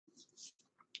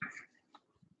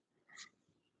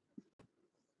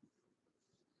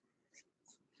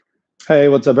Hey,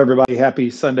 what's up, everybody? Happy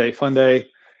Sunday, fun day.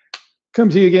 Come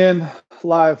to you again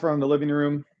live from the living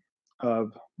room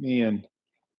of me and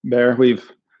Bear. We've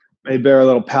made Bear a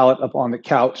little pallet up on the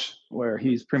couch where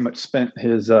he's pretty much spent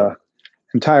his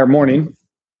entire morning,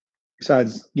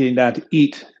 besides getting down to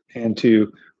eat and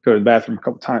to go to the bathroom a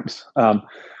couple times. But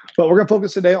we're going to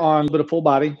focus today on a little bit of full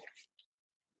body,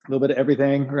 a little bit of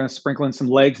everything. We're going to sprinkle in some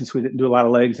legs since we didn't do a lot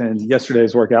of legs in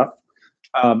yesterday's workout.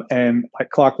 And like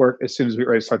clockwork, as soon as we get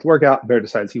ready to start the workout, Bear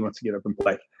decides he wants to get up and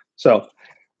play. So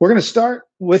we're going to start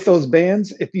with those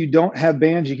bands. If you don't have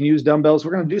bands, you can use dumbbells.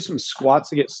 We're going to do some squats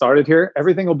to get started here.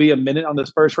 Everything will be a minute on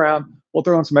this first round. We'll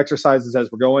throw in some exercises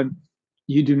as we're going.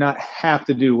 You do not have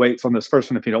to do weights on this first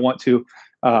one if you don't want to.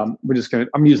 I'm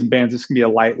using bands. This can be a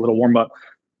light little warm up.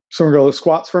 So we're going to go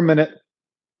squats for a minute.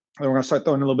 And we're going to start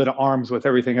throwing a little bit of arms with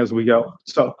everything as we go.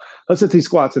 So let's hit these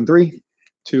squats in 3,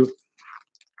 2,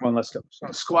 1. Let's go. So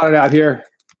squat it out here.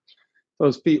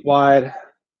 Those feet wide.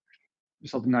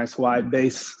 Yourself a nice wide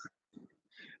base.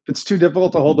 If it's too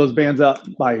difficult to hold those bands up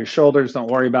by your shoulders, don't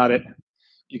worry about it.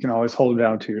 You can always hold them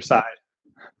down to your side.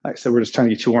 Like I said, we're just trying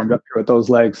to get you warmed up here with those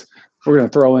legs. We're going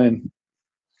to throw in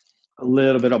a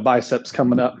little bit of biceps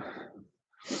coming up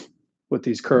with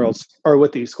these curls, or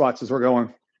with these squats as we're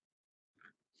going.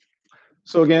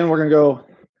 So again, we're going to go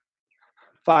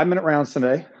 5-minute rounds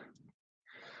today.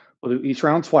 We'll do each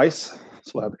round twice.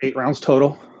 So we'll have 8 rounds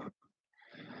total.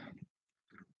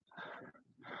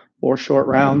 4 short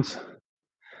rounds.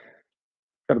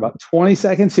 Got about 20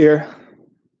 seconds here.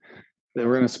 Then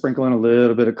we're going to sprinkle in a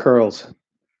little bit of curls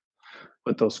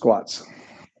with those squats.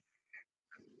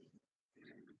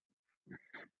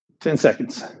 10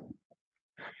 seconds.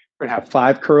 We're going to have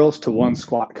 5 curls to 1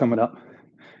 squat coming up.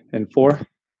 In 4,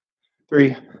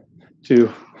 3,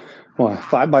 2, 1.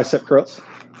 5 bicep curls.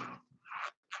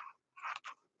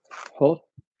 Hold.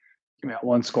 Give me that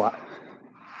 1 squat.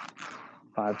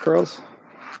 5 curls.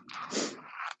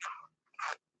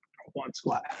 1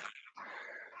 squat.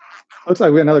 Looks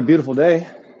like we have another beautiful day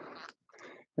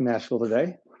in Nashville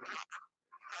today.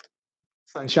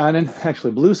 Sun shining,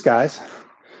 actually blue skies,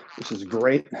 which is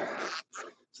great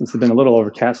since they've been a little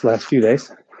overcast the last few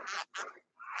days.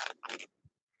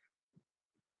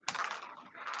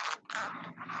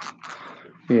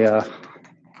 We had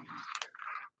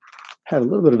a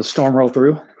little bit of a storm roll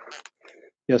through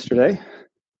yesterday,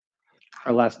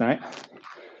 or last night.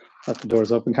 Left the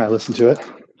doors open, kind of listened to it.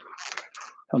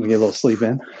 Helped me get a little sleep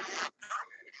in.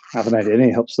 Not that I did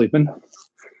any help sleeping.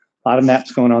 A lot of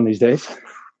naps going on these days.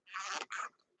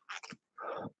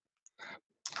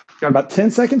 Got about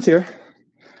 10 seconds here,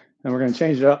 and we're going to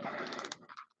change it up.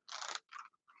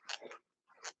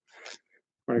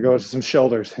 We're going to go to some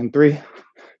shoulders in 3,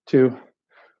 2,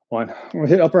 1. We're going to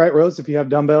hit upright rows if you have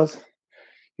dumbbells.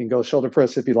 You can go shoulder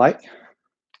press if you like.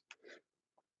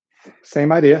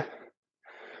 Same idea. We're going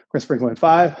to sprinkle in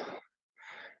 5. And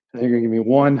then you're going to give me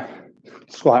 1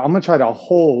 squat. I'm going to try to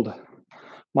hold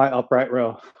my upright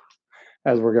row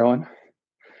as we're going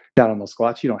down on those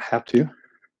squats. You don't have to.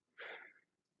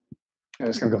 I'm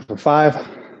just going to go for 5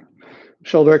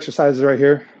 shoulder exercises right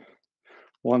here.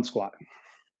 1 squat.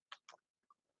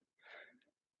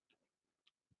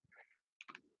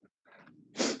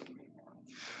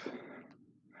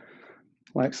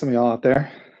 Like some of y'all out there,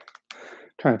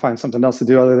 trying to find something else to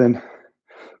do other than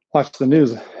watch the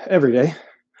news every day,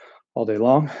 all day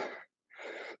long. So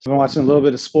I've been watching a little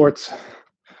bit of sports,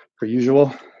 per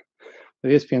usual. The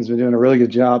ESPN's been doing a really good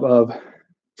job of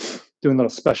doing little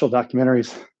special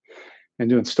documentaries and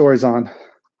doing stories on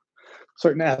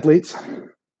certain athletes. The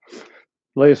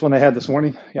latest one they had this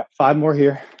morning, 5 more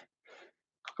here.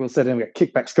 We'll set in. We got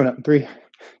kickbacks coming up in 3,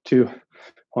 2,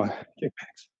 1.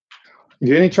 Kickbacks. If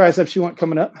you have any triceps you want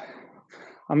coming up,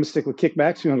 I'm going to stick with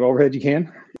kickbacks. If you want to go overhead, you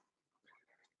can.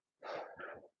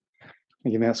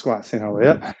 And give me that squat, stand all the way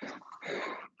up.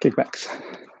 Kickbacks.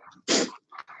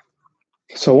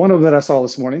 So one of them that I saw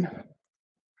this morning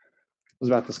was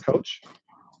about this coach.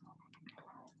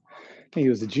 He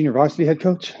was the junior varsity head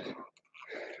coach.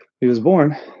 He was born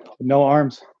with no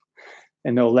arms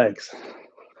and no legs.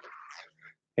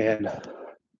 And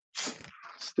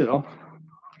still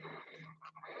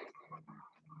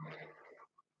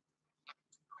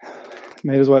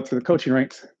made his way up through the coaching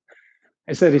ranks.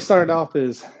 He said he started off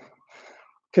as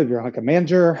could be like a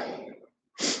manager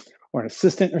or an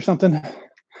assistant or something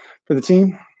for the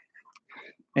team.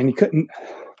 And he couldn't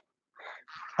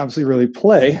obviously really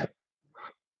play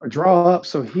or draw up.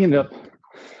 So he ended up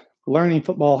learning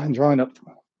football and drawing up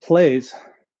plays,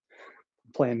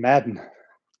 playing Madden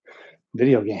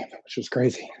video game, which was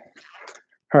crazy.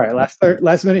 All right,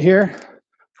 last minute here.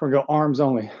 We're going to go arms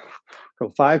only.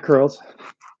 Go 5 curls.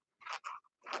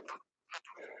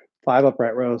 5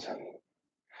 upright rows,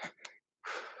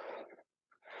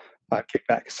 5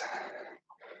 kickbacks,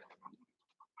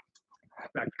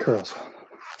 back curls.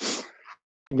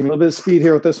 Give me a little bit of speed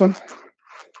here with this one,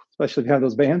 especially if you have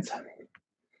those bands.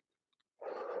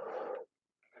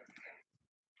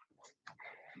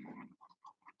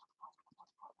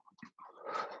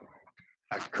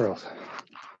 Back curls.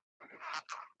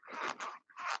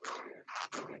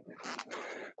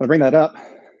 I'll bring that up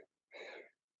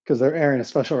because they're airing a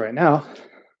special right now. A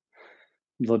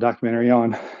little documentary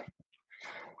on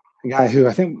a guy who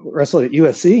I think wrestled at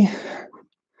USC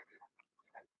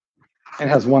and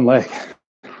has one leg.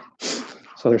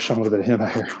 So they're showing a little bit of him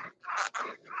out here.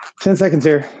 10 seconds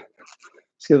here.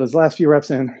 Let's get those last few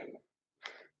reps in.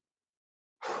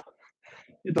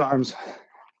 Hit the arms.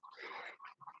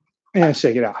 And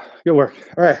shake it out. Good work.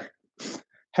 All right.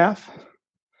 Half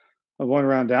of one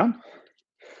round down.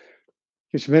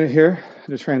 Get your minute here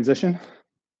to transition.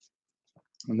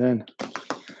 And then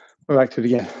go back to it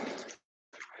again.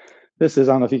 This is,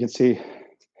 I don't know if you can see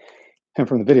him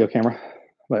from the video camera,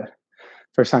 but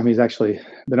first time he's actually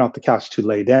been off the couch to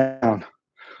lay down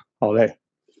all day.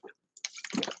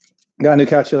 Got a new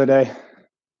couch the other day,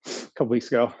 a couple weeks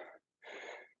ago.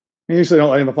 I usually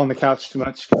don't let him up on the couch too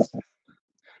much because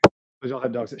we all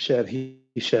have dogs that shed. He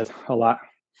sheds a lot.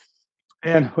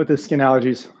 And with his skin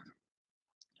allergies,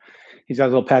 he's got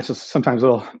little patches. Sometimes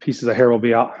little pieces of hair will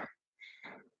be out.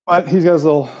 But he's got his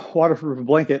little waterproof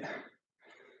blanket.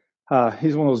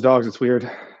 He's one of those dogs that's weird.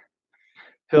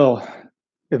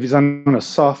 If he's on a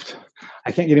soft,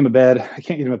 I can't get him a bed. I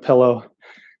can't get him a pillow.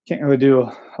 Can't really do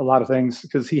a lot of things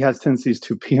because he has tendencies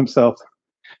to pee himself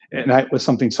at night with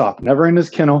something soft. Never in his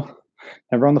kennel,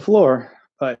 never on the floor,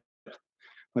 but when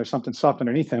there's something soft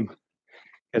underneath him,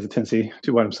 he has a tendency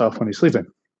to wet himself when he's sleeping.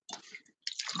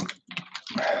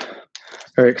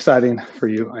 Very exciting for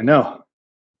you, I know. All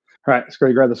right, let's go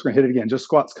ahead and grab this. We're gonna hit it again. Just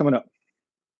squats coming up.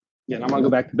 Again, I'm gonna go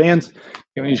back to bands.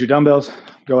 You wanna use your dumbbells,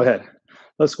 go ahead.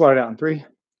 Let's squat it out in 3,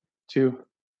 2,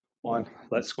 1,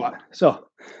 let's squat. So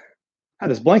I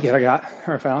had this blanket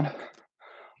I found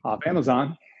off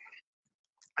Amazon.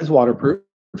 It's waterproof,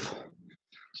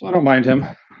 so I don't mind him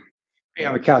being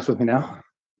on the couch with me now.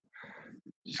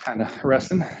 Just kind of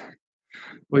resting.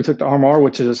 We took the Armor,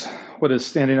 which is what is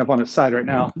standing up on its side right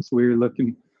now. It's weird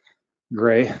looking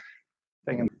gray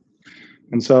thing.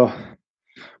 And so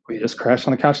we just crashed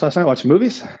on the couch last night watching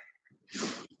movies.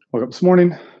 Woke up this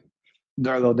morning, did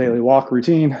our little daily walk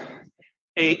routine,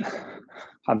 ate,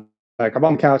 I'm back up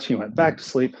on the couch. He went back to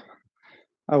sleep.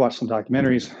 I watched some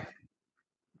documentaries.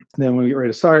 Then when we get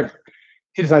ready to start,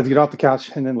 he decides to get off the couch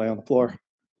and then lay on the floor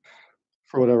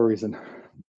for whatever reason.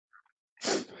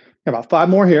 Got about 5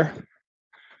 more here.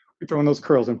 We're throwing those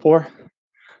curls in 4,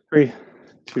 3,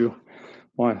 2,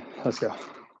 1. Let's go.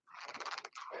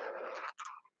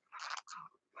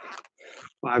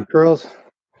 5 curls,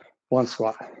 1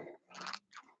 squat.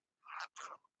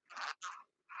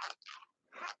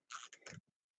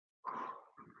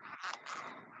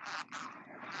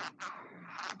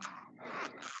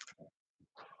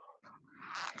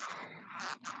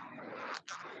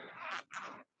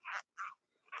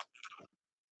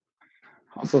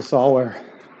 Also saw where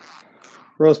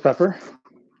rose pepper,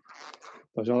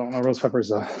 those y'all don't know, rose pepper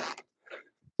is our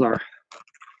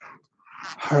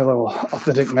little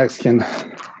authentic Mexican,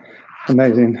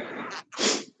 amazing,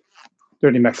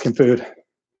 dirty Mexican food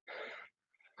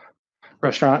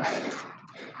restaurant,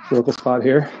 local spot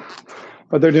here.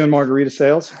 But they're doing margarita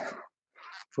sales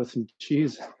with some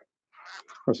cheese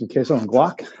or some queso and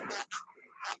guac.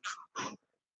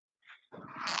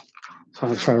 So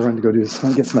I'm trying to run to go do this.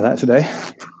 I'll get some of that today.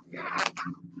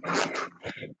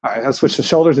 All right, let's switch the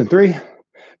shoulders in 3,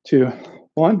 2,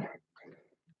 1.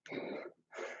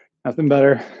 Nothing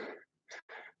better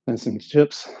than some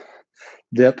chips,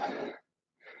 dip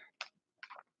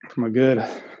from a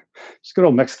just good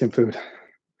old Mexican food.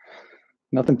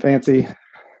 Nothing fancy,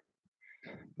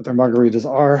 but their margaritas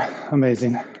are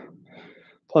amazing.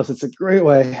 Plus, it's a great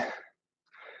way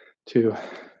to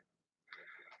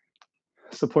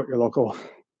support your local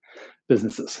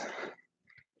businesses.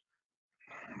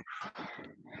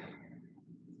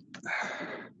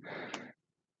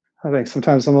 I think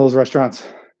sometimes some of those restaurants,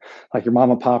 like your mom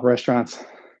and pop restaurants,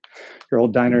 your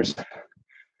old diners,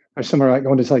 are similar like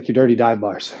going to like your dirty dive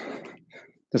bars.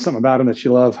 There's something about them that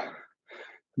you love.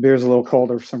 The beer's a little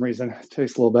colder for some reason. It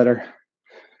tastes a little better.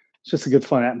 It's just a good,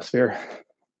 fun atmosphere.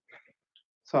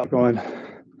 So I'm going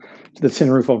to the tin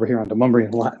roof over here on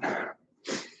Demonbreun lot.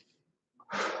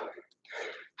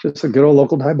 Just a good old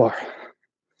local dive bar.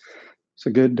 It's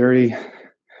a good, dirty,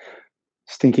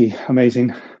 stinky,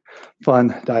 amazing, fun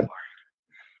dive bar.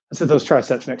 Let's hit those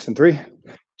triceps next in 3,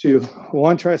 2,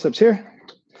 1. Triceps here.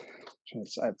 Try the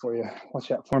side for you. Watch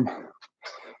that form.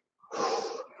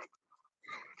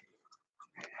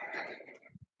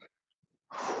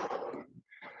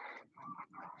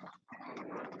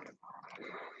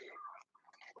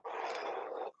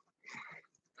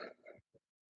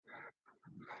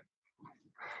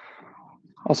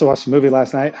 Also watched the movie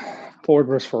last night, Ford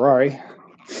versus Ferrari.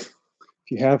 If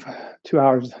you have 2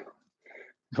 hours,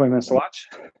 20 minutes to watch,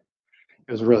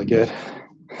 it was really good.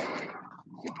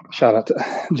 Shout out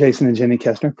to Jason and Jenny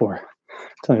Kestner for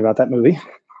telling me about that movie.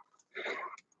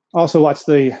 Also watched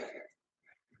the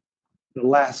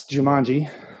last Jumanji,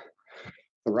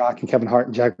 The Rock and Kevin Hart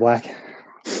and Jack Black.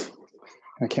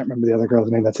 I can't remember the other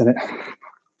girl's name that's in it.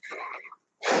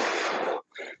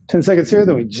 10 seconds here,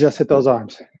 then we just hit those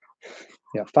arms.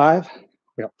 We got 5,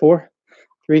 we got 4,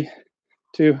 3,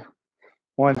 2,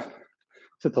 1. Let's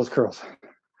hit those curls.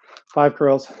 5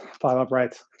 curls, 5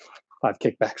 uprights, 5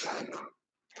 kickbacks.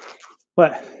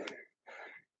 But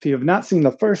if you have not seen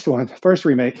the first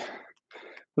remake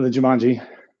of the Jumanji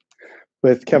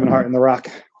with Kevin Hart and The Rock,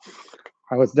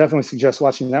 I would definitely suggest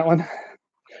watching that one,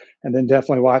 and then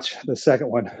definitely watch the second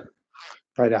one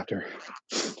right after.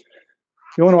 If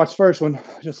you want to watch the first one,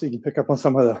 just so you can pick up on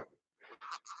some of the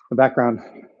background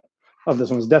of this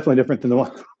one, is definitely different than the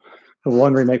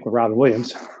one remake with Robin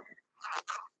Williams.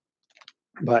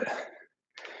 But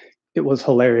it was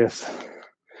hilarious.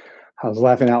 I was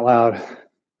laughing out loud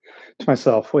to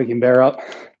myself, waking Bear up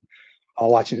while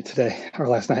watching it today or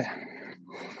last night.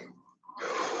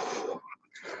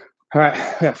 All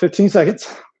right, we got 15 seconds.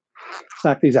 Let's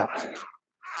knock these out.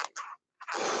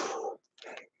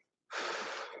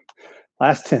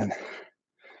 Last 10.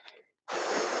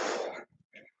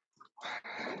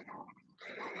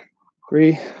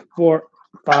 3, 4,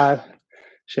 5.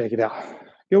 Shake it out.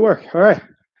 Good work. All right,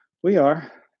 we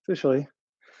are officially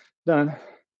done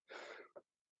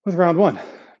with round 1.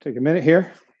 Take a minute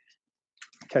here,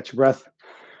 catch your breath,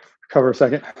 recover a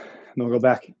second, and then we'll go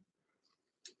back.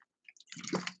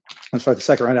 Let's start the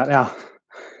second round out now.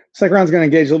 Second round is going to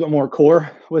engage a little bit more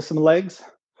core with some legs.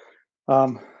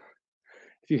 If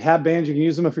you have bands, you can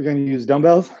use them. If you're going to use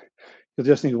dumbbells, you'll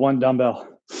just need 1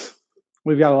 dumbbell.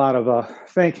 We've got a lot of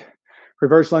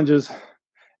reverse lunges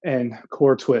and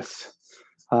core twists.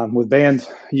 With bands,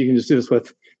 you can just do this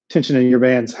with tension in your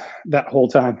bands that whole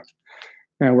time.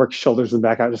 And work your shoulders and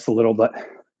back out just a little. But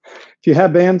if you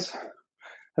have bands,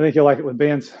 I think you'll like it with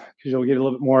bands because you'll get a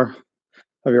little bit more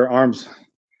of your arms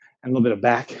and a little bit of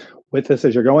back with this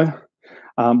as you're going.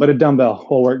 But a dumbbell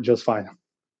will work just fine.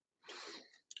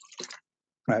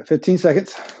 All right, 15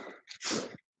 seconds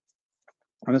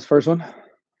on this first one.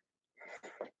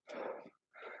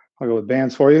 I'll go with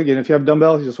bands for you. Again, if you have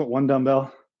dumbbells, you just want 1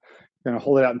 dumbbell. You're going to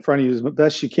hold it out in front of you as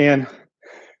best you can.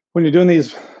 When you're doing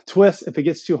these twists, if it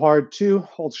gets too hard to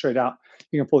hold straight out,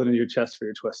 you can pull it into your chest for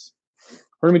your twists.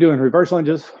 We're going to be doing reverse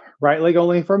lunges, right leg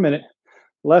only for a minute,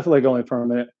 left leg only for a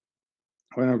minute.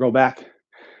 We're going to go back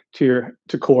to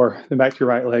core, then back to your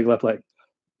right leg, left leg.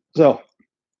 So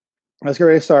let's get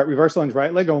ready to start. Reverse lunge,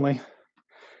 right leg only,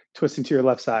 twisting to your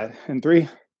left side. In 3,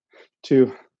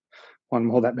 2, 1,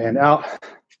 hold that band out,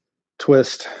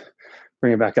 twist,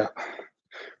 bring it back up.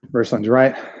 Reverse lunge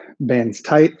right, bands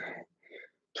tight,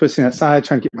 twisting that side,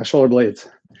 trying to keep my shoulder blades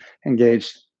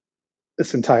engaged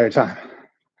this entire time.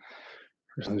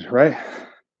 Reverse lunge right,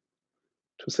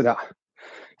 twist it out.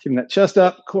 Keeping that chest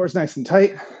up, core is nice and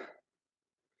tight.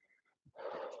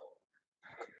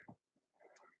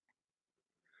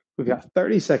 We've got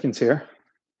 30 seconds here.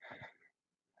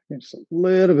 Just a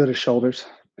little bit of shoulders.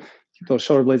 Keep those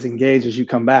shoulder blades engaged as you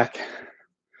come back.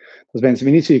 Those bands, if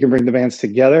you need to, you can bring the bands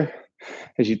together.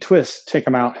 As you twist, take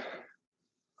them out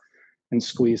and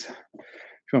squeeze. If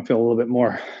you want to feel a little bit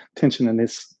more tension in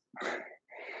this.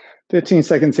 15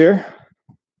 seconds here.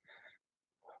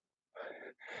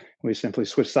 We simply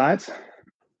switch sides.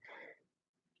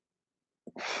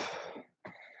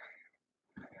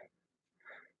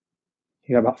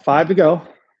 You got about 5 to go.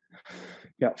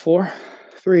 You got 4,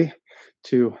 3,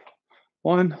 2,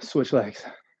 1. Switch legs.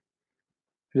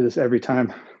 Do this every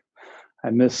time I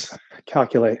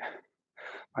miscalculate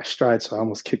my stride, so I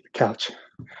almost kick the couch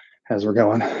as we're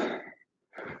going.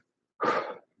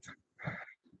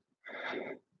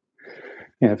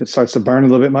 And if it starts to burn a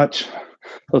little bit much, a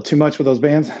little too much with those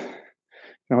bands, you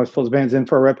can always pull those bands in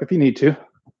for a rep if you need to.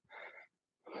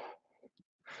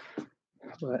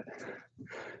 But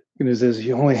good news is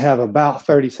you only have about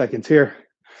 30 seconds here.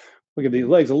 We'll give these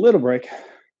legs a little break.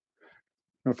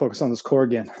 We're going to focus on this core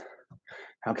again.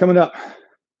 Now coming up,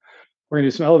 we're going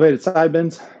to do some elevated side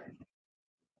bends.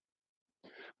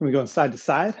 We're going to go side to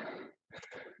side.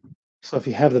 So if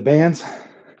you have the bands,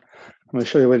 I'm going to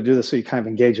show you a way to do this so you kind of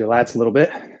engage your lats a little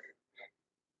bit.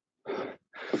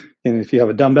 And if you have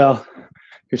a dumbbell,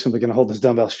 you're simply going to hold this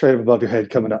dumbbell straight up above your head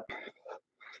coming up.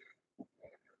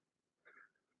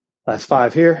 Last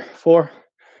 5 here. 4,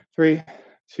 3,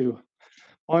 2,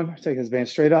 1. Take this band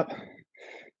straight up.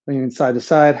 Leaning side to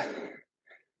side.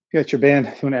 You got your band.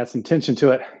 You want to add some tension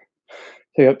to it.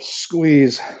 Take up,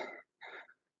 squeeze.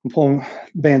 I'm pulling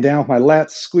the band down with my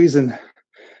lats, squeezing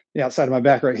the outside of my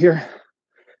back right here,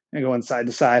 and going side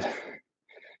to side,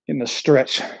 getting a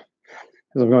stretch.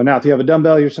 As I'm going now, if you have a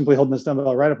dumbbell, you're simply holding this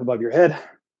dumbbell right up above your head.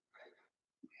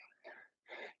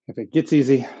 If it gets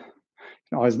easy, you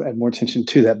can always add more tension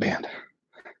to that band.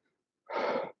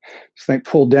 Just think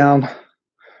pull down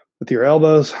with your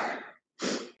elbows.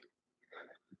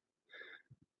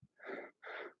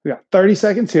 We got 30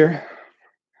 seconds here.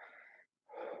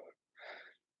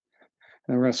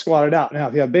 And we're going to squat it out. Now,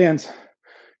 if you have bands,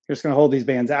 you're just going to hold these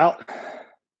bands out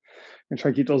and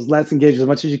try to keep those lats engaged as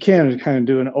much as you can and kind of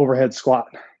do an overhead squat.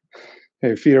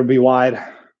 Your feet will be wide.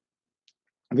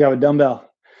 If you have a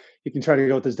dumbbell, you can try to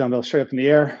go with this dumbbell straight up in the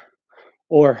air,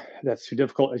 or if that's too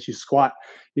difficult as you squat,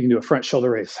 you can do a front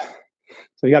shoulder raise.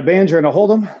 So you got bands, you're going to hold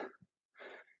them.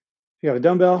 If you have a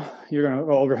dumbbell, you're going to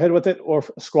go overhead with it or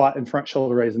squat and front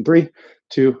shoulder raise in 3,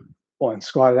 2, 1.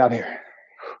 Squat it out here.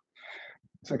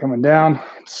 So coming down,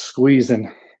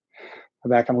 squeezing the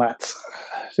back and lats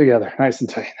together, nice and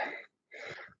tight.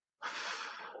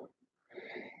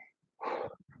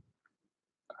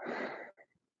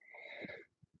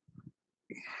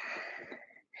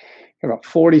 About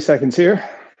 40 seconds here.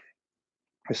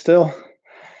 I still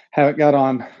haven't got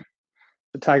on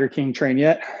the Tiger King train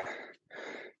yet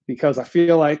because I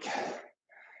feel like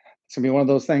it's gonna be one of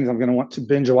those things I'm gonna want to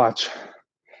binge watch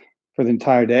for the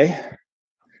entire day.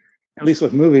 At least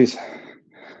with movies,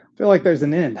 I feel like there's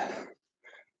an end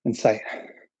in sight.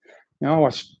 You know, I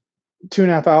watched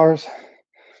 2.5 hours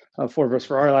of Ford vs.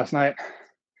 Ferrari last night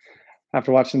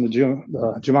after watching the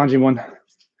Jumanji one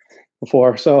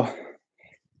before. So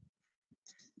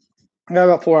I got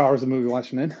about 4 hours of movie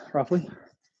watching in, roughly.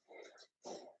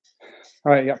 All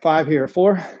right, you got 5 here.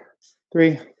 4,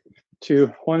 3,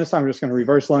 2, 1. This time we're just going to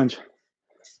reverse lunge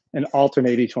and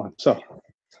alternate each one. So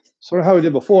sort of how we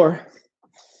did before.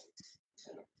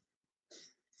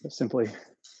 Just simply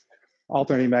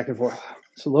alternating back and forth.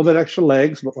 It's a little bit extra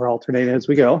legs, but we're alternating as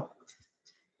we go.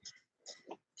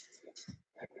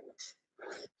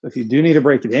 So if you do need a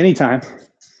break at any time,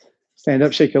 stand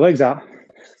up, shake your legs out,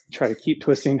 try to keep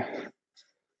twisting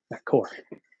that core.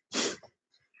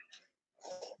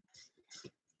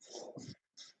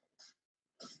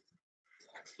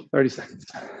 30 seconds.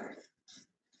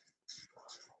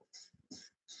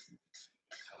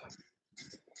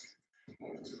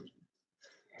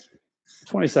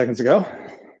 $20 seconds ago.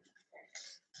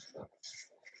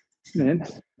 And then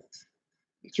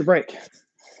get your break.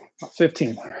 About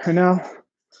 15. Right now,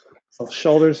 so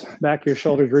shoulders, back of your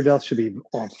shoulders, rear delts should be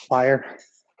on fire.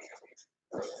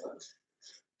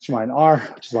 Which mine are,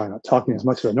 which is why I'm not talking as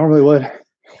much as I normally would.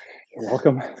 You're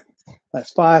welcome.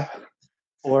 That's 5,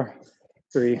 4,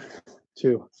 3,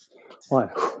 2, 1.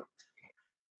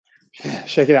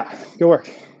 Shake it out. Good work.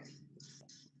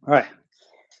 All right.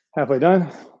 Halfway done.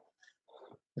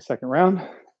 The second round.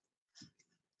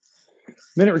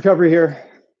 Minute recovery here.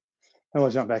 And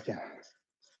we'll jump back in.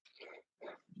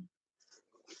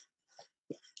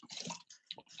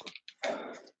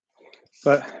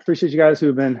 But appreciate you guys who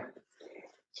have been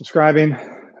subscribing,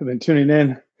 who've been tuning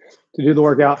in to do the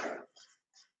workout.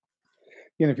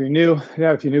 Again, if you're new,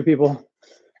 a few new people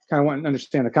kind of want to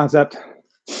understand the concept.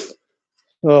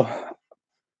 So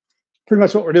pretty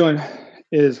much what we're doing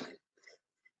is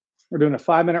we're doing a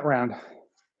 5-minute round.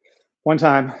 One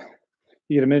time,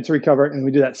 you get a minute to recover, and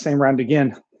we do that same round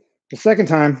again. The second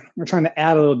time, we're trying to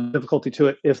add a little difficulty to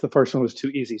it if the first one was too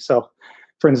easy. So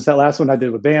for instance, that last one I did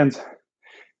with bands,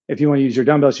 if you want to use your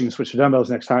dumbbells, you can switch to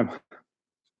dumbbells next time.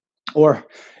 Or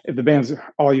if the bands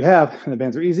are all you have and the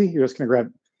bands are easy, you're just going to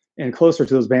grab in closer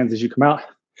to those bands as you come out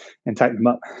and tighten them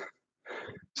up.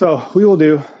 So we will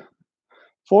do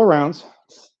 4 rounds.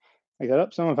 I got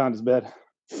up, someone found his bed.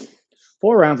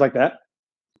 4 rounds like that.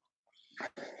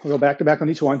 We'll go back to back on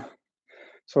each one.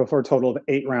 So for a total of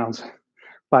 8 rounds,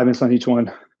 5 minutes on each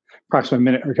one, approximately a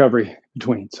minute recovery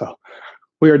between. So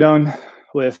we are done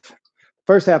with the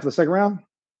first half of the second round.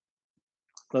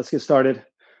 Let's get started.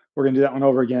 We're going to do that one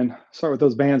over again. Start with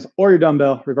those bands or your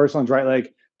dumbbell, reverse lunge right leg,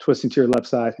 twisting to your left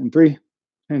side in 3,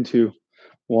 2,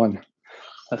 1.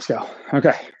 Let's go.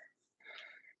 Okay.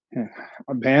 And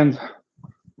our band,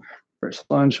 reverse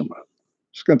lunge. I'm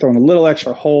just going to throw in a little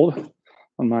extra hold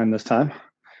on mine this time.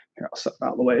 Here, I'll step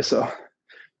out of the way so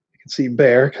you can see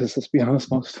Bear, because let's be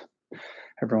honest, most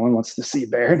everyone wants to see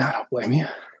Bear, and I don't blame you.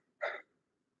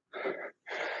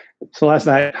 So last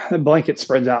night, the blanket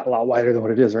spreads out a lot wider than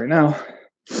what it is right now.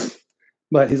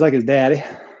 But he's like his daddy.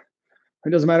 It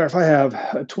doesn't matter if I have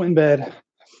a twin bed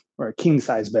or a king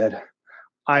size bed.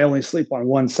 I only sleep on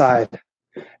one side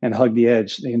and hug the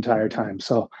edge the entire time.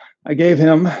 So I gave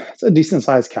him, it's a decent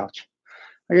sized couch.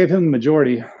 I gave him the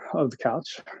majority of the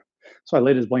couch. So I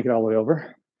laid his blanket all the way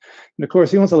over. And of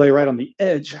course, he wants to lay right on the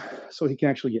edge so he can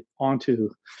actually get onto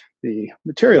the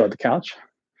material of the couch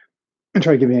and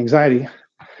try to give me anxiety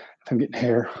if I'm getting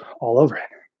hair all over it.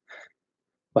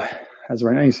 But as of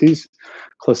right now, he's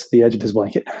close to the edge of his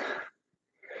blanket.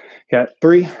 Got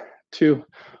 3, 2,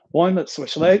 1. Let's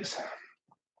switch legs.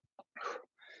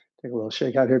 Take a little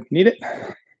shake out here if you need it.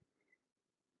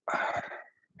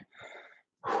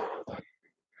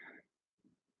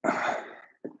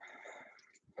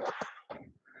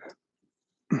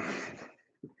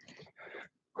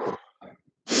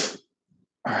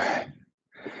 All right.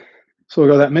 So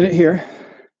we'll go that minute here.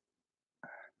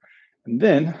 And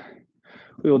then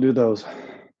we will do those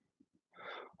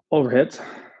overheads.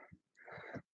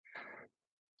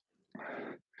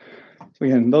 So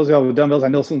again, those of y'all with dumbbells, I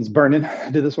know this one's burning. I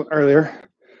did this one earlier.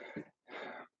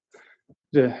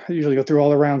 I usually go through all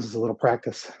the rounds as a little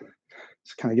practice.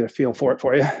 Just kind of get a feel for it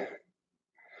for you.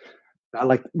 I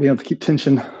like being able to keep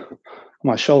tension on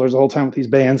my shoulders the whole time with these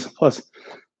bands. Plus,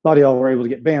 a lot of y'all were able to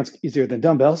get bands easier than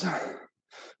dumbbells. So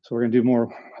we're going to do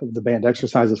more of the band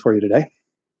exercises for you today.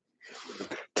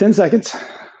 10 seconds.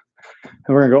 And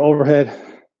we're going to go overhead,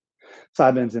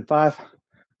 side bends in 5,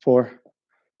 4,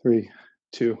 3,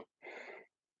 2,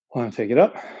 1. Take it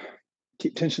up.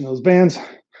 Keep tension those bands.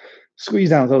 Squeeze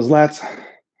down with those lats.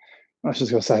 Let's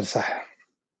just go side to side.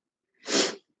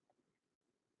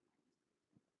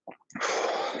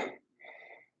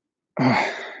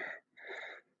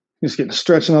 Just getting a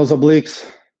stretch in those obliques,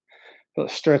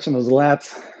 stretching those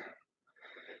lats.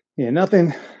 Yeah,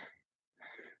 nothing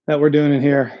that we're doing in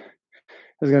here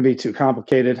is going to be too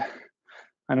complicated.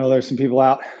 I know there's some people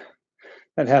out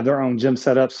that have their own gym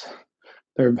setups,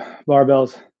 their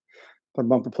barbells, their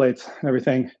bumper plates, and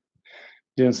everything,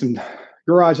 doing some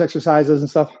garage exercises and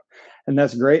stuff, and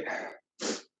that's great.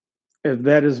 If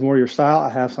that is more your style, I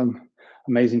have some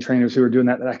amazing trainers who are doing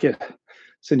that I could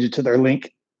send you to their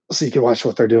link so you can watch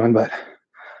what they're doing. But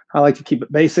I like to keep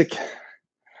it basic. I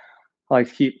like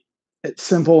to keep it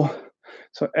simple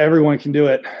so everyone can do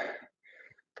it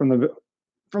from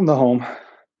the home.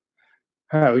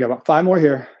 All right, we got about 5 more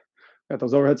here. Got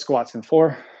those overhead squats in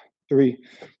 4, 3,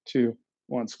 2,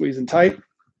 1. Squeezing tight,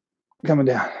 coming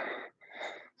down.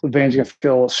 So the bands, you're gonna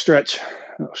feel a little stretch,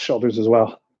 shoulders as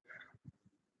well.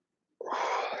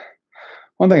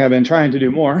 One thing I've been trying to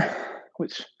do more,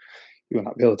 which you will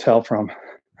not be able to tell from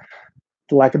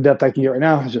the lack of depth I can get right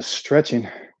now, is just stretching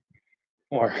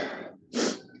more.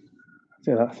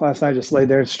 See that? Last night I just laid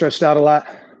there and stretched out a lot.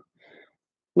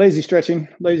 Lazy stretching,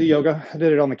 lazy yoga. I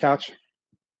did it on the couch.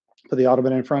 Put the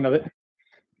ottoman in front of it,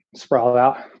 sprawl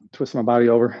out, twist my body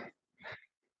over.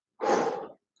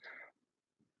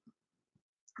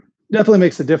 Definitely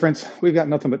makes a difference. We've got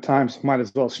nothing but time, so might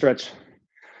as well stretch.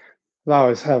 I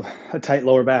always have a tight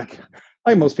lower back,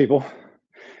 like most people.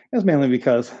 It's mainly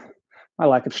because my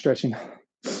lack of stretching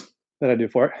that I do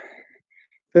for it.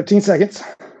 15 seconds,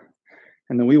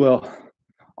 and then we will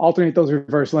alternate those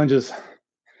reverse lunges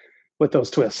with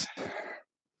those twists. A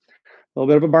little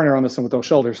bit of a burner on this one with those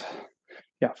shoulders.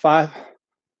 Yeah, 5,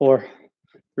 4,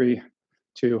 3,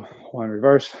 2, 1.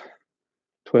 Reverse,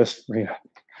 twist, bring it up.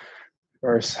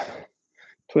 Reverse,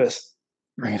 twist,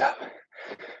 bring it up. Try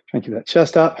and keep that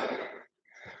chest up.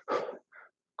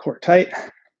 Core tight.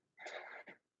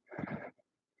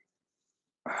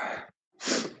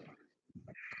 It's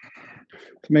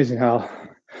amazing how,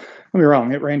 don't be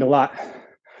wrong, it rained a lot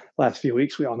last few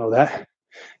weeks. We all know that.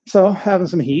 So having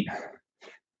some heat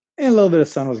and a little bit of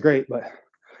sun was great, but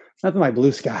nothing like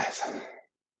blue skies.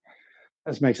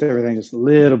 This makes everything just a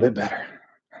little bit better.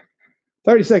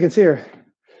 30 seconds here.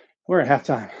 We're at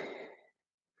halftime.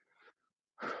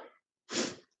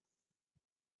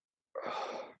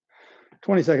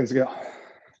 20 seconds to go.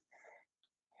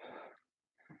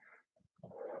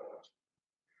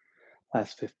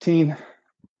 Last 15.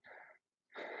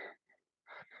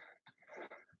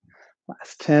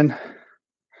 Last 10.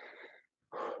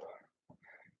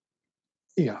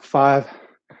 You got 5,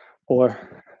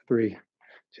 4, 3,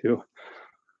 2,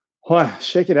 1.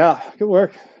 Shake it out. Good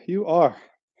work. You are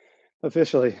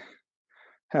officially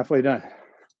halfway done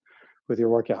with your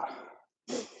workout.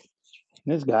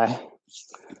 This guy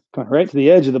going right to the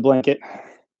edge of the blanket.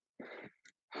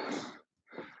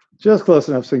 Just close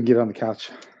enough so you can get on the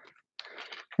couch.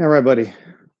 All right, buddy.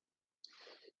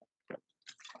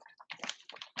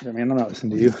 Yeah, man, I'm not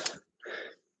listening to you.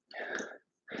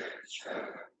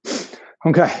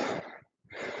 Okay.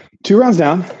 2 rounds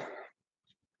down.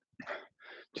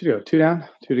 2 to go. 2 down,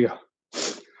 2 to go.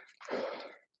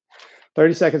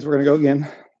 30 seconds, we're going to go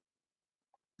again.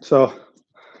 So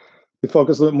we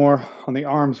focus a little more on the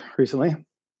arms recently.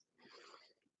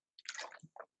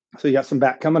 So you got some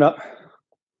back coming up.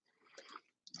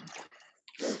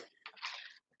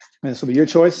 And this will be your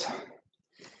choice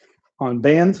on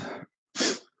bands,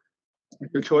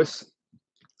 your choice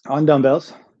on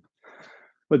dumbbells.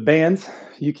 With bands,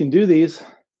 you can do these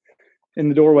in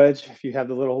the door wedge. If you have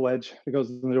the little wedge that goes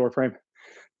in the door frame,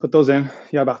 put those in.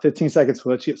 You got about 15 seconds to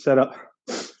let you get set up.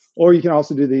 Or you can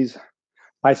also do these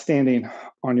by standing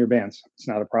on your bands. It's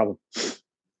not a problem.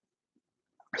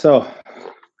 So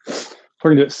we're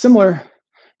gonna do it similar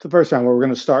to the first round, where we're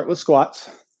gonna start with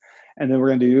squats, and then we're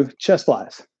gonna do chest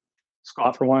flies.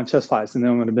 Squat for 1, chest flies, and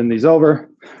then I'm gonna bend these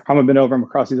over. I'm gonna bend over, I'm gonna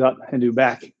cross these up and do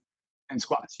back and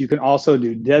squats. You can also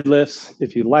do deadlifts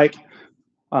if you like.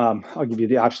 I'll give you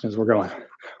the option as we're going.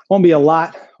 Won't be a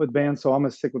lot with bands, so I'm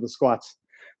gonna stick with the squats.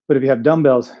 But if you have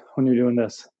dumbbells when you're doing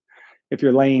this, if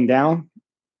you're laying down,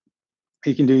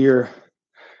 you can do your,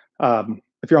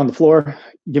 if you're on the floor,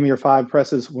 give me your 5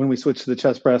 presses when we switch to the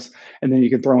chest press, and then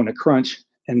you can throw in a crunch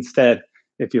instead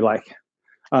if you like.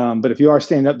 But if you are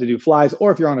standing up to do flies,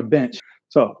 or if you're on a bench.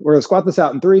 So we're gonna squat this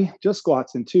out in 3, just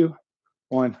squats in 2,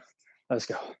 1, let's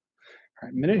go. All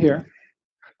right, minute here.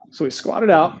 So we squat it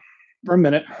out for a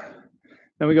minute,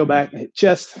 then we go back and hit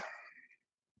chest.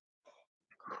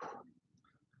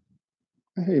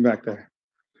 I hear you back there.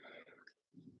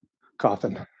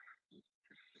 Coughing.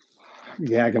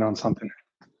 Gagging on something.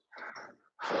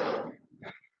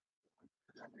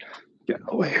 Get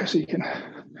away here so you can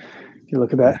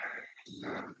look at that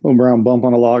little brown bump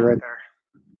on a log right there.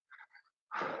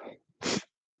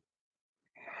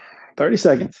 30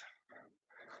 seconds.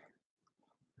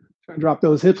 Try and drop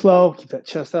those hips low, keep that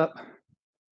chest up.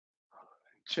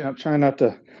 Chin up, try not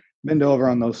to bend over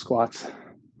on those squats.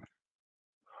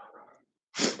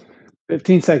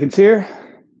 15 seconds here.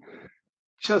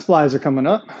 Chest flies are coming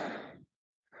up.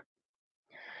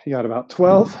 You got about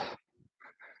 12.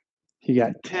 You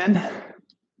got 10.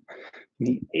 You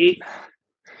need 8.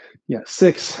 You got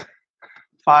 6,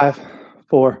 5,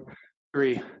 4,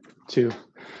 3, 2,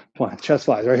 1. Chest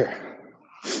flies right here.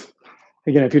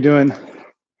 Again, if you're doing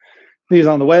these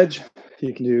on the wedge,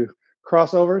 you can do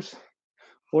crossovers,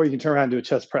 or you can turn around and do a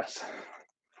chest press.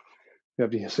 You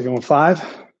have to, so going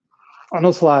 5 on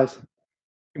those flies.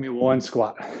 Give me 1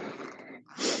 squat.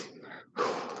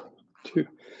 2,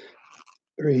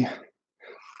 3,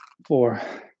 4,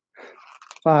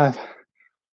 5.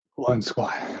 1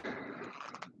 squat.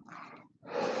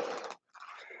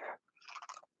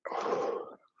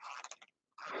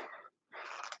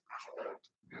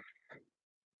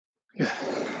 Good.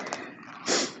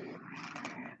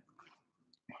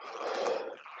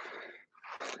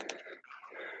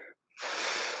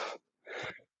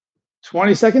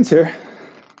 20 seconds here.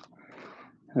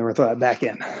 And we're gonna throw that back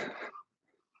in.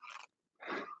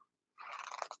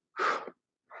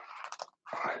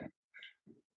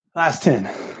 Last 10.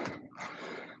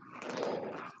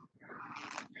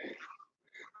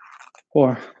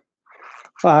 4,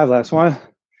 5, last one.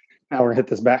 Now we're gonna hit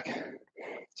this back.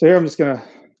 So here I'm just gonna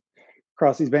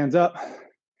cross these bands up,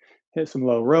 hit some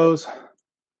low rows.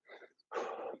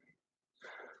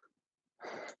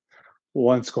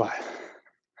 1 squat.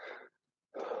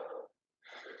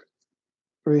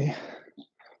 3,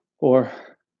 4,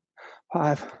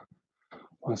 5,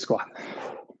 1 squat.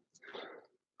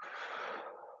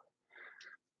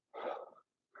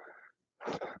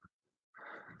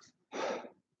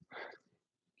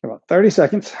 About 30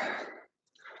 seconds.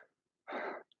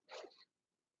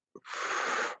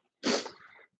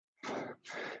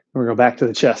 We're gonna go back to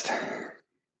the chest.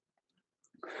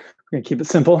 We're gonna keep it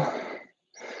simple.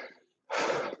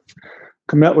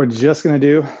 Coming up, we're just gonna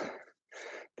do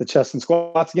the chest and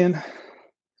squats again.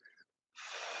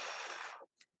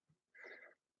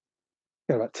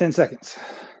 Got about 10 seconds.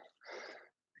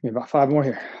 Got about 5 more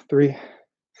here. 3,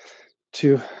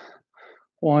 2,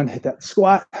 1. Hit that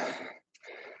squat.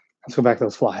 Let's go back to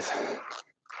those flies.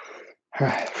 All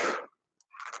right.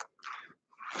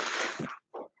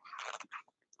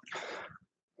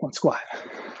 One squat.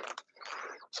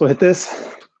 So hit this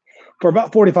for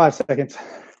about 45 seconds.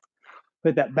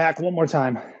 Hit that back one more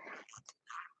time.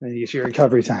 Then you get your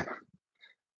recovery time.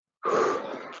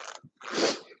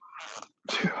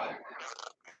 2.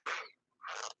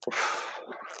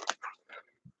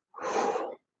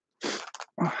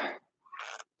 1.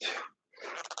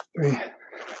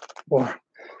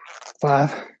 5.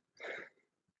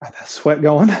 Got that sweat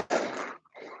going.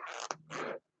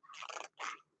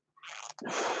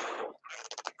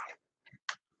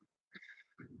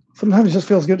 Sometimes it just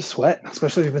feels good to sweat,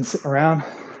 especially if you've been sitting around.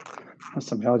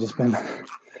 Some of y'all just been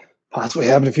possibly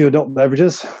having a few adult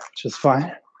beverages, which is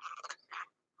fine.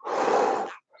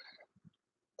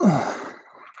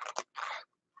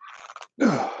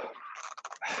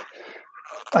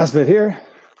 Last bit here.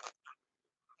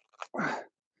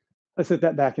 Let's hit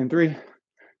that back in 3,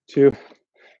 2,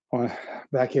 1.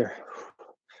 Back here.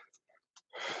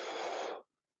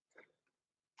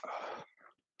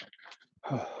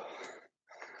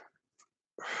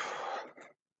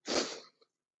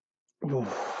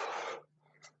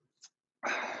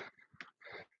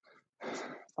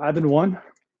 Five and 1.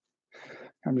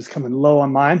 I'm just coming low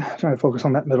on mine, trying to focus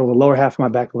on that middle, the lower half of my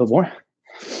back a little more.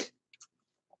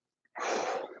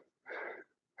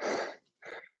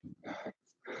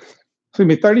 It's gonna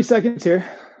be 30 seconds here.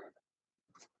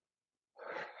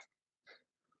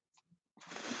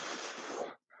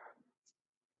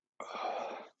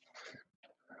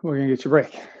 We're gonna get your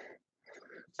break.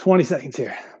 20 seconds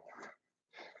here.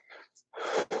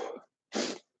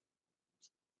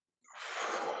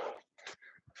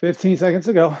 15 seconds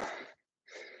to go.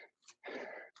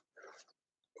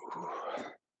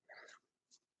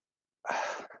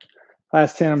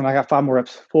 Last 10, I got 5 more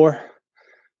reps. 4,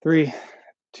 3,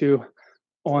 2,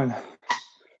 1.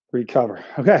 Recover.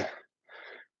 Okay.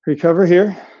 Recover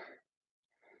here.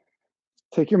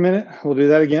 Take your minute. We'll do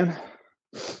that again.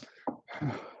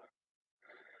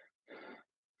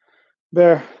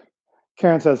 There.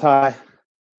 Karen says hi.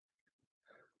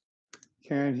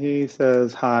 Karen, he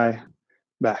says hi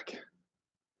back.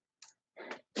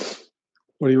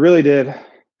 What he really did,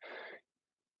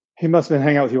 he must have been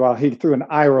hanging out with you a while. He threw an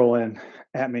eye roll in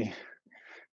at me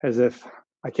as if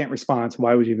I can't respond. So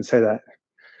why would you even say that?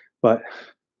 But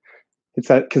it's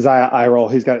that Keziah eye roll.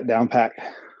 He's got it down packed.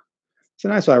 It's a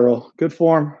nice eye roll. Good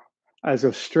form. Eyes go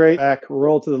straight back,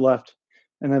 roll to the left,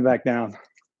 and then back down.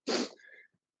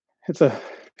 It's an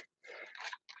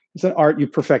art you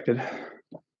perfected.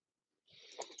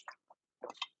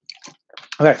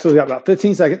 Okay, so we got about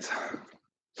 15 seconds.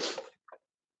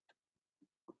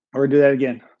 We're gonna do that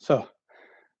again. So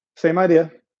same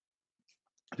idea.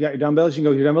 If you got your dumbbells, you can go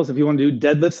with your dumbbells. If you want to do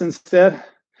deadlifts instead,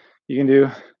 you can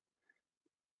do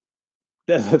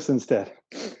deadlifts instead.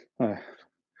 All right.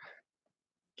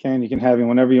 Ken, you can have him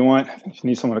whenever you want. If you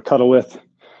need someone to cuddle with.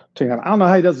 I don't know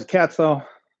how he does with cats though.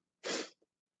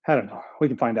 I don't know. We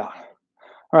can find out.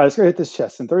 All right, let's go hit this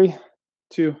chest in 3,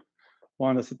 2,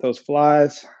 1. Let's hit those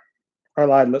flies. All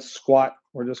right, let's squat.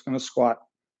 We're just going to squat.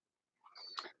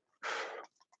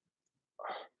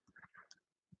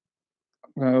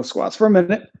 We're going to go squats for a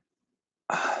minute.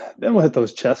 Then we'll hit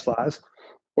those chest flies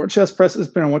or chest presses,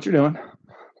 depending on what you're doing.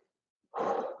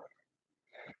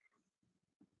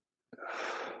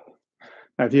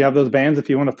 Now, if you have those bands, if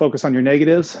you want to focus on your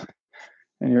negatives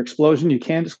and your explosion, you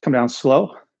can just come down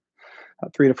slow.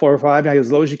 3 to 4 or 5. Now,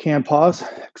 as low as you can, pause,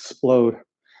 explode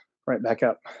right back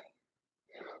up.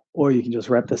 Or you can just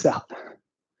rep this out.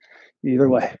 Either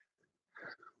way.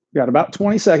 We got about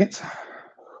 20 seconds.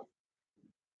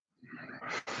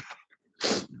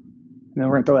 And then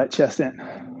we're going to throw that chest in.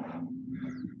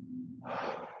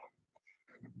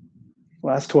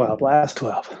 Last 12.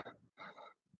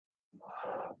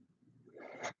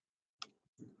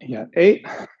 You got 8.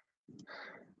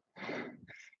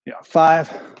 You got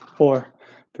 5, 4,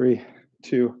 3,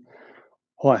 2,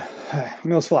 1. Hey,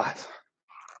 those flies.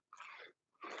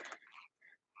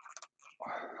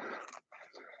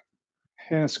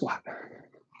 And a squat.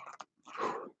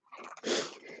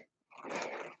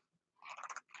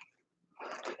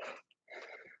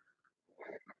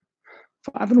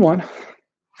 Five and 1.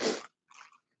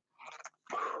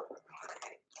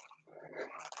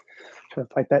 Try to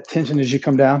fight that tension as you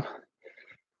come down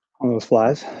on those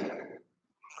flies.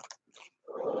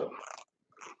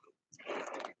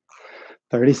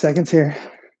 30 seconds here.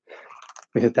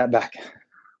 We hit that back.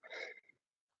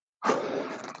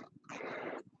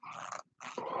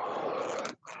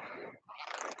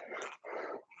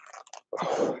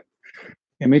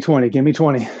 Give me 20. Give me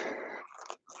 20.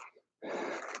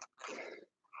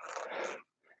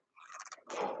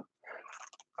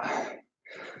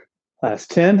 Last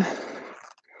 10. I'll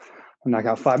knock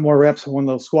out 5 more reps, 1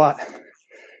 little squat.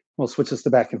 We'll switch this to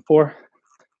back in 4,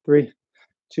 3,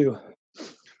 2,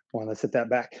 1. Let's hit that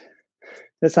back.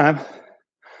 This time,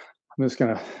 I'm just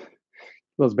gonna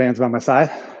those bands by my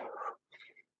side.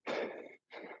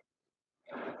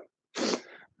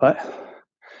 But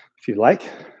if you like,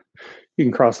 you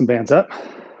can cross some bands up.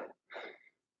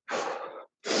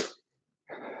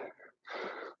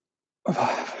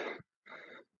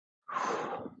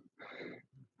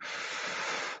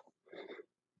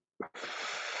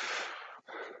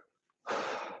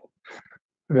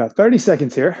 We got 30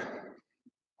 seconds here.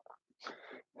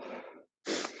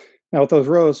 Now with those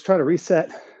rows, try to reset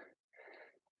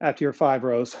after your 5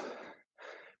 rows.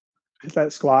 Hit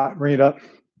that squat, bring it up,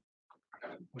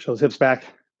 push those hips back,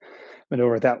 bend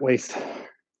over at that waist.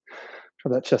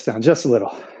 Drop that chest down just a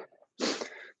little.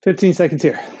 15 seconds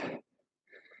here.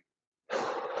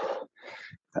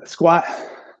 That squat,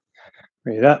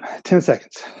 bring it up, 10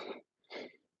 seconds.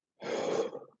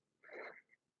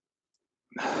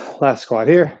 Last squat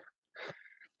here.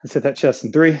 Let's hit that chest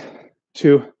in 3,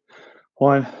 2,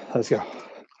 1. Let's go.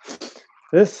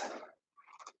 This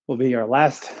will be our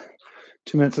last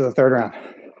 2 minutes of the third round.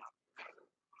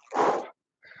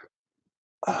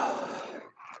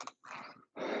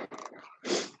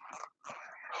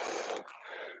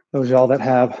 Those of y'all that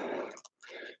have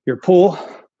your pool,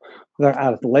 they're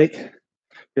out at the lake,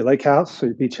 your lake house or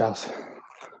your beach house.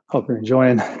 Hope you're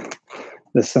enjoying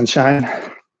the sunshine.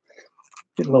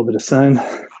 Get a little bit of sun,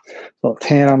 a little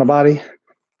tan on the body.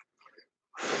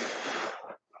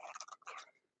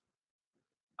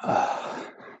 All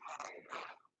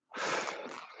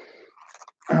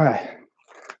right,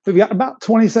 we've got about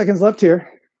 20 seconds left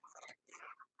here.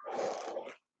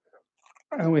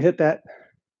 And we hit that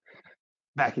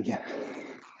back again.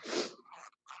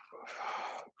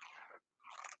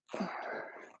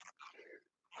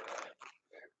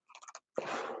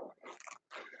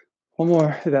 One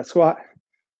more, hit that squat.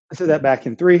 Let's hit that back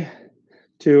in 3,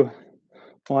 2,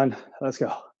 1. Let's go.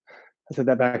 Let's hit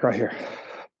that back right here.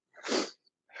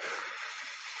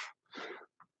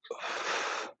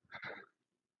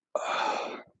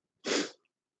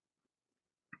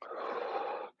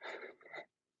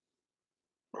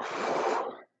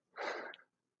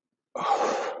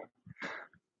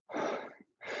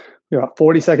 We got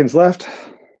 40 seconds left.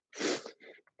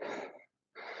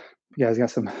 You guys got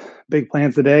some big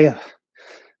plans today.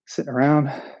 Sitting around,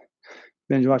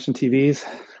 binge watching TVs,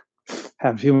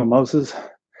 having a few mimosas,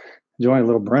 enjoying a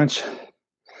little brunch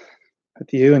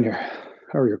with you and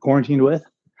whoever you're quarantined with.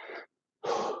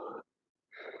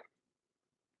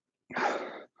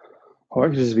 Or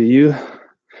it could just be you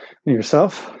and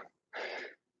yourself,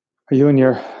 or you and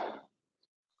your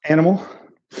animal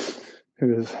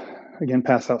who is, again,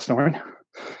 passed out snoring.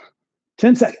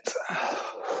 10 seconds.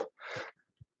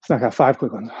 Let's knock out 5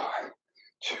 quick ones.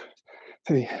 2,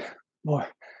 3, 4,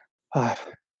 5.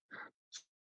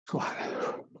 Squat.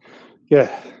 Good.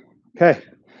 Okay.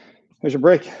 There's your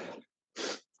break.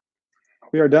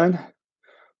 We are done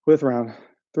with round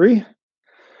 3.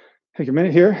 Take a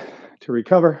minute here to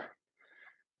recover.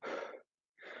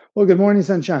 Well, good morning,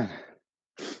 sunshine.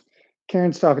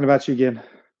 Karen's talking about you again.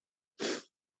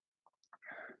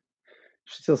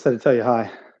 She still said to tell you hi.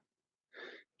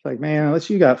 It's like, man, unless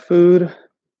you got food,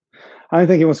 I don't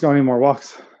think he wants to go on any more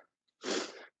walks.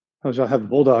 Those y'all have a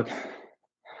bulldog.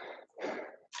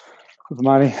 With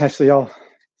Monty, actually, y'all,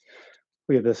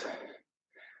 look at this.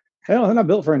 They're not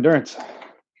built for endurance.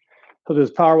 He'll do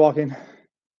his power walking.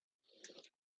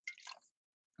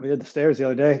 We did the stairs the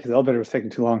other day because the elevator was taking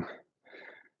too long.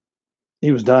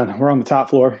 He was done. We're on the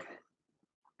top floor.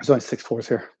 There's only 6 floors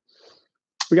here.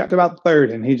 We got to about the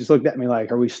 3rd, and he just looked at me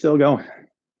like, are we still going?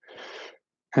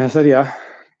 And I said, yeah.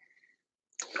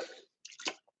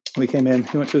 We came in.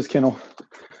 He went to his kennel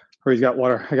where he's got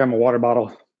water. I got him a water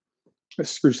bottle. I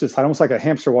spruced this side, almost like a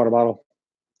hamster water bottle,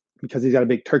 because he's got a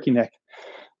big turkey neck.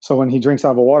 So when he drinks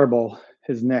out of a water bowl,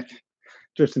 his neck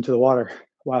drifts into the water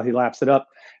while he laps it up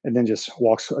and then just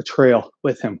walks a trail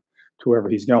with him to wherever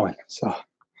he's going. So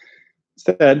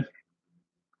instead,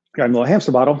 got him a little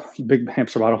hamster bottle, big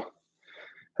hamster bottle.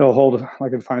 It'll hold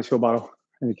like a Finest Fuel bottle,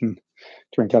 and you can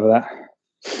drink out of that.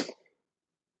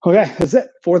 Okay, that's it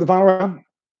for the final round.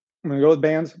 I'm going to go with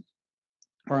bands.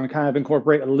 We're going to kind of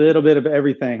incorporate a little bit of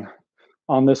everything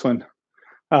on this one.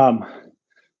 So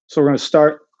we're going to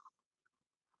start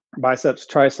biceps,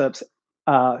 triceps,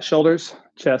 shoulders,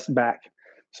 chest, back.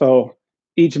 So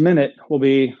each minute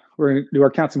we're going to do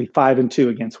our counts to be 5 and 2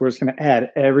 again. So we're just going to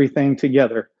add everything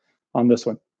together on this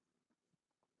one.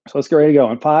 So let's get ready to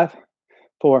go in 5,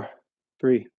 4,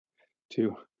 3,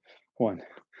 2, 1.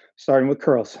 Starting with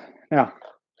curls. Now,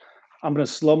 I'm going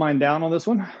to slow mine down on this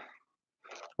one,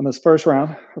 on this first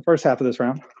round, the first half of this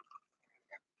round,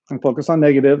 and focus on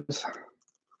negatives.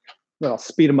 Then I'll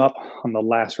speed them up on the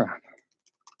last round.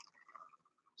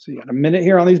 So you got a minute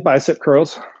here on these bicep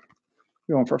curls.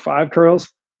 You're going for 5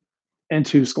 curls and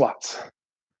 2 squats.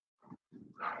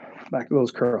 Back to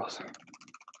those curls.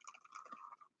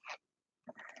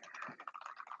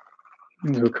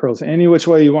 You can do curls any which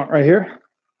way you want right here.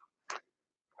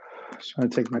 Just trying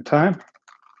to take my time.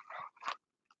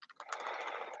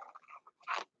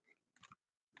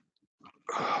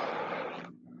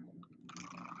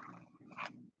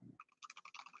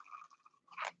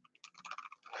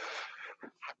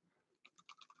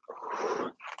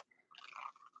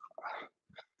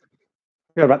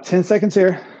 We got about 10 seconds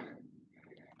here.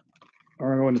 We're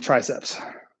going to go into triceps.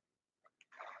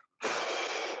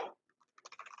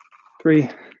 3,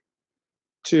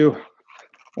 2,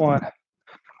 1.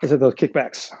 Let's hit those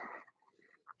kickbacks.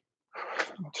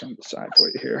 I'll turn the side for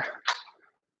you here.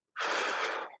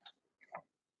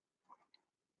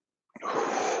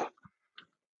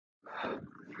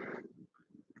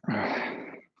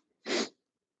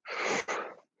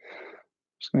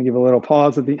 Just going to give a little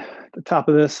pause at the top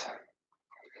of this.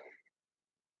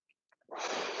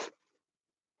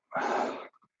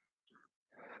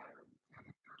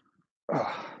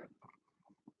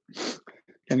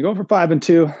 And go for 5 and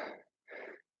 2.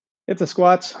 Hit the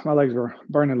squats. My legs were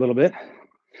burning a little bit.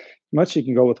 Much you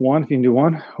can go with 1 if you can do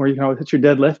 1, or you can always hit your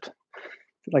deadlift. If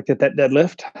you'd like to hit that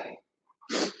deadlift.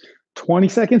 20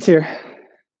 seconds here.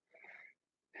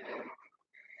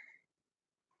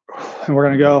 And we're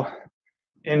going to go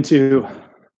into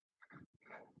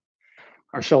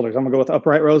our shoulders. I'm going to go with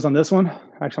upright rows on this one.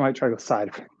 Actually, I might try to go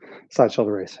side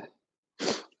shoulder raise.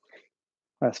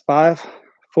 That's 5,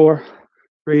 4,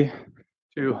 3,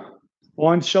 2,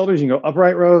 1. Shoulders, you can go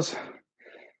upright rows,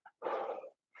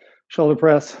 shoulder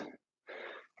press. You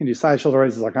can do side shoulder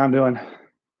raises like I'm doing.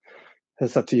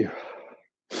 It's up to you.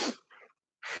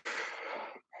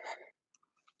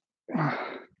 I'll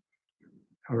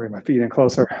bring my feet in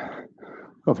closer.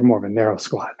 Go for more of a narrow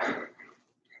squat.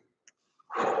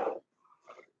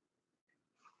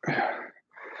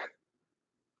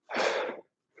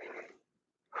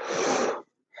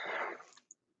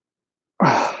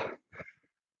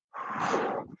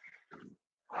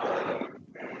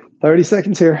 "30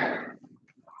 seconds here.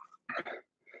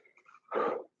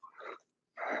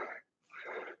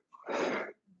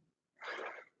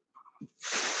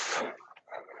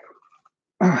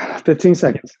 Ah, 15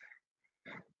 seconds.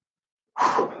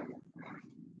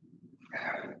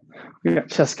 We got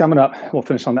chest coming up. We'll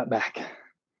finish on that back.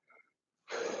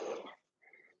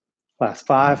 Last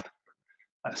 5.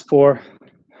 Last 4,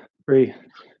 3,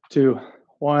 2,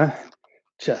 1.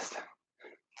 Chest.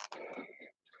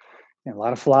 And a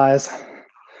lot of flies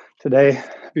today.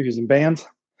 If you're using bands,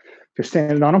 if you're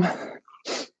standing on them,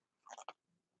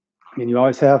 and you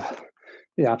always have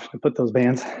the option to put those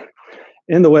bands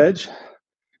in the wedge,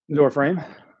 door frame.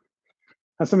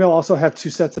 And some of y'all also have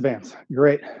 2 sets of bands.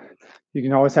 Great. You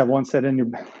can always have 1 set in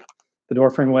the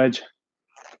door frame wedge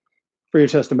for your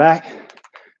chest and back. Then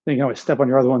you can always step on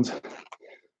your other ones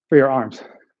for your arms.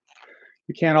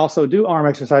 You can also do arm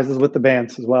exercises with the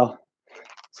bands as well.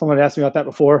 Someone asked me about that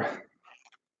before.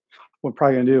 What we're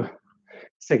probably gonna do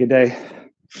is take a day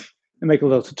and make a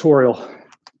little tutorial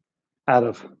out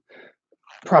of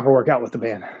proper workout with the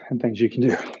band and things you can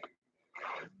do.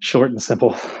 Short and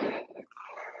simple.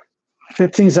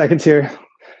 15 seconds here.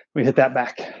 We hit that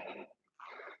back.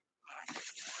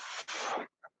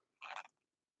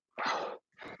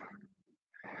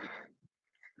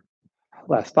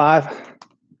 Last 5,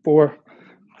 4,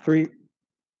 3,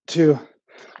 2,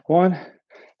 1.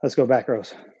 Let's go back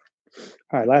rows.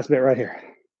 All right, last bit right here.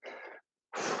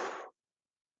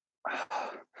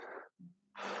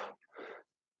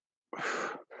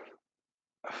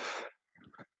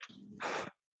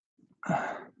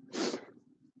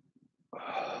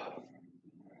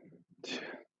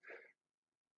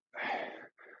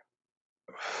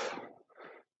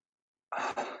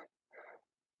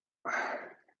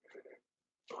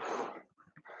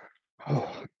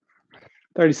 Oh,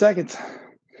 30 seconds.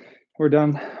 We're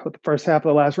done with the first half of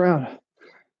the last round.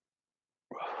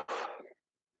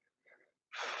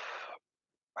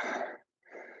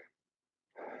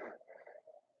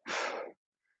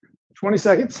 "20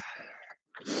 seconds.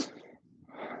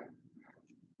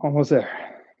 Almost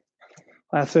there.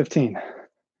 Last 15.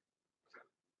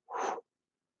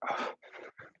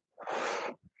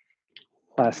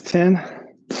 Last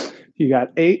 10. You got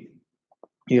 8.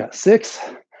 You got 6,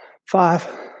 5,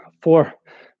 4,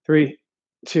 3,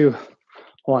 2,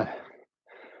 1.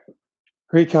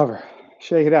 Recover.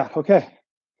 Shake it out. Okay.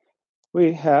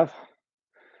 We have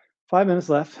 5 minutes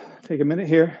left. Take a minute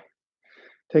here.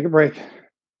 Take a break.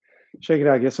 Shake it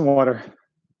out. Get some water.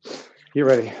 Get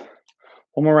ready.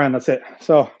 One more round. That's it.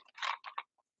 So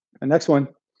the next one,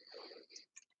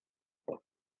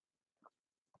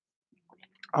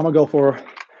 I'm going to go for a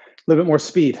little bit more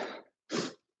speed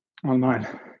on mine.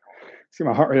 Let's get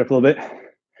my heart rate up a little bit.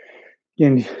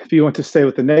 Again, if you want to stay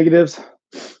with the negatives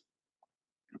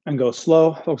and go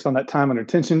slow, focus on that time under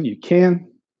tension, you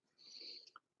can.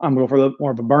 I'm going for a little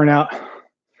more of a burnout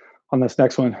on this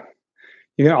next one.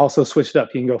 You can also switch it up.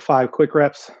 You can go 5 quick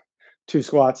reps, 2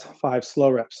 squats, 5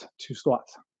 slow reps, 2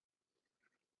 squats.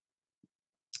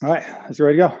 All right, let's get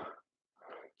ready to go.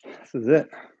 This is it.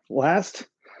 last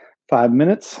 5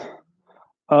 minutes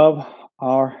of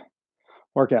our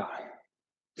workout.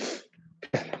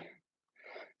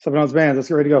 7 ounce bands. Let's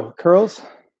get ready to go. Curls,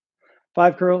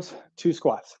 5 curls, 2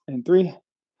 squats. In 3,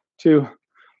 2,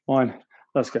 1.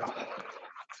 Let's go.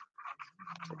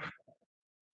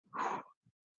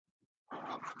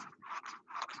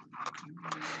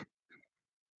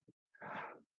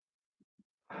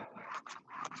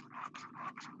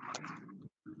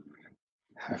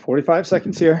 All right, 45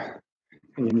 seconds here.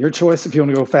 Again, your choice if you want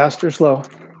to go fast or slow.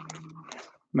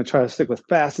 I'm going to try to stick with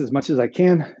fast as much as I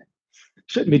can.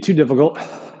 Shouldn't be too difficult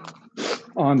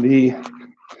on the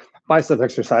bicep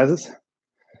exercises.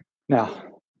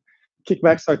 Now,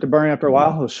 kickbacks start to burn after a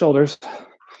while. Those shoulders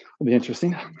will be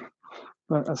interesting.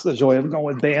 But that's the joy of going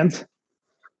with bands.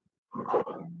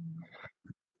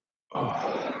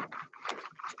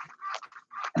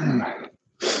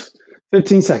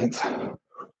 15 seconds.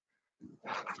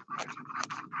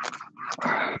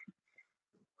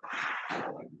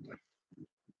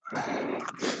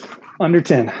 Under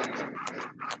 10.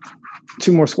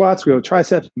 2 more squats. We go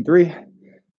triceps in 3,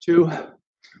 2,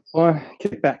 1.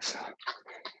 Kickbacks.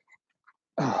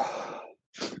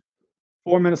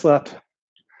 4 minutes left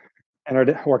in our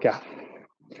workout.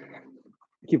 I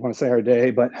keep wanting to say our day,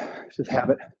 but it's just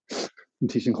habit. I'm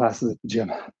teaching classes at the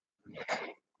gym.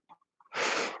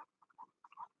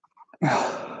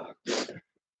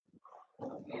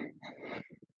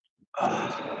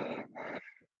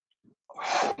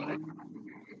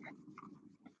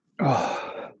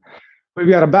 We've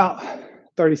got about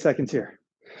 30 seconds here.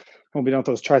 We'll be done with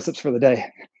those triceps for the day.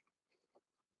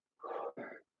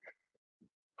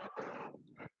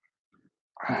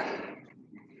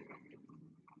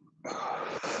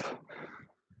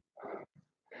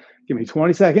 Give me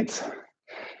 20 seconds.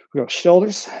 We go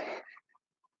shoulders.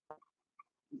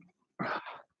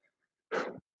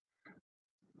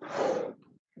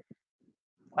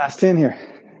 Last 10 here.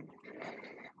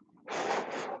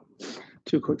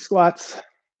 2 quick squats.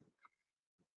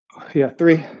 Yeah,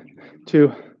 3,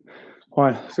 2,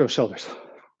 1. Let's go shoulders.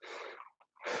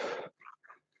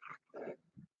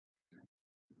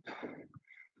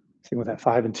 See with that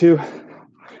 5 and 2.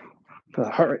 For the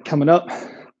heart rate coming up.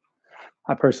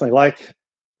 I personally like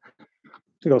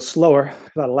to go slower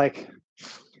because I like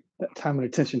that time and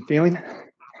attention feeling.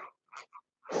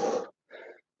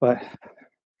 But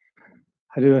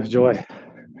I do enjoy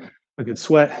a good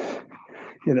sweat,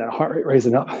 get that heart rate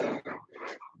raising up.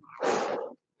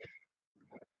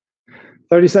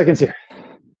 30 seconds here.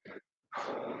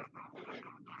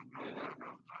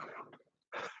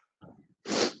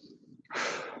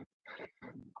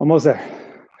 Almost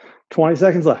there. 20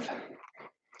 seconds left.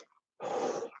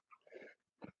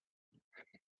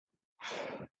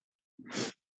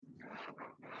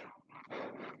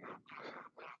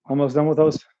 Almost done with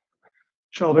those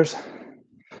shoulders.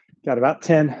 Got about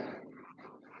 10.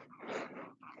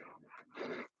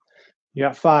 You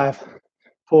got 5,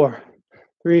 4,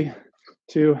 3,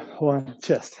 2, 1.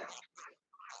 Chest.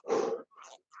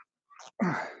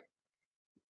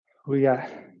 We got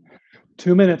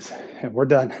 2 minutes and we're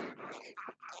done.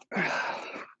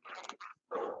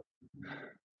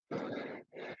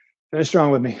 Finish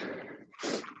strong with me.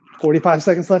 45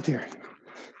 seconds left here.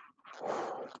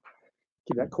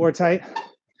 Keep that core tight. Get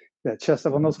that chest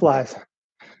up on those flies.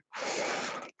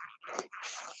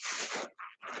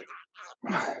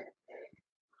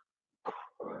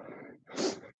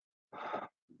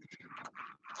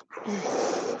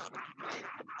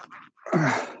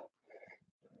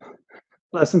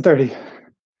 Less than 30.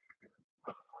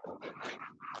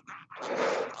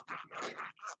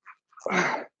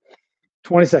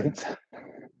 $20 seconds.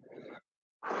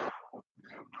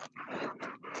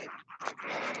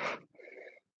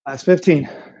 Last 15.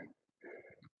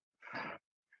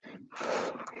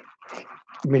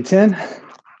 Give me 10.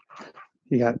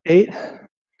 You got 8.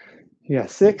 You got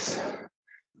 6.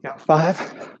 You got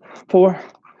 5, 4,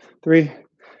 3,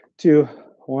 2,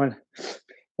 1.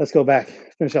 Let's go back.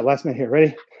 Finish that last minute here.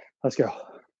 Ready? Let's go.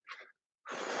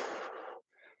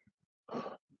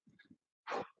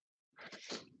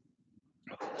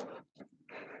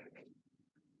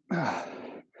 Ah,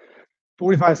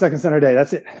 45 seconds in our day.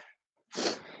 That's it.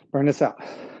 Burn this out.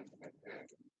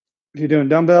 If you're doing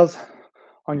dumbbells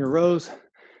on your rows,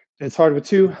 it's hard with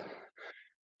 2.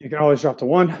 You can always drop to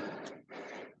 1.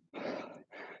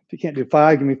 If you can't do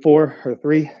 5, give me 4 or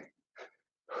 3.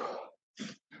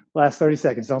 Last 30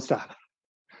 seconds. Don't stop.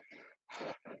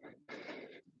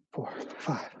 4,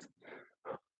 5,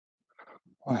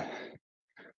 1,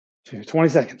 2, 20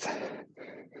 seconds.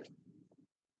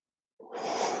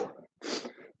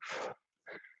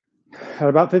 At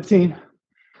about 15.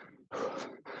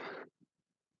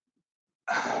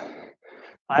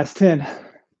 Last 10.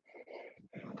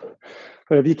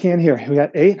 Whatever you can here. We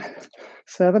got 8,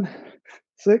 7,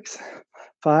 6,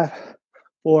 5,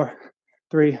 4,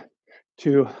 3,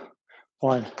 2,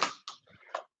 1.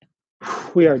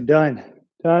 We are done.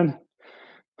 Done.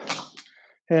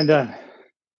 And done.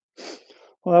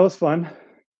 Well, that was fun.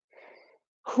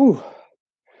 Whew.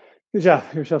 Good job.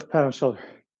 Give yourself a pat on the shoulder.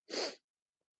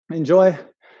 Enjoy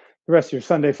the rest of your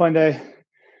Sunday fun day.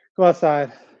 Go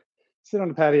outside, sit on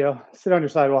the patio, sit on your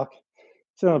sidewalk,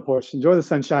 sit on the porch, enjoy the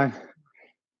sunshine,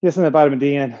 get some of that vitamin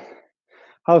D in.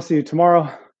 I'll see you tomorrow,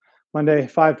 Monday,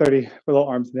 5:30 for little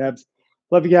arms and abs.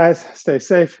 Love you guys. Stay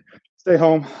safe. Stay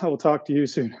home. I will talk to you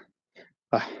soon.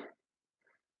 Bye.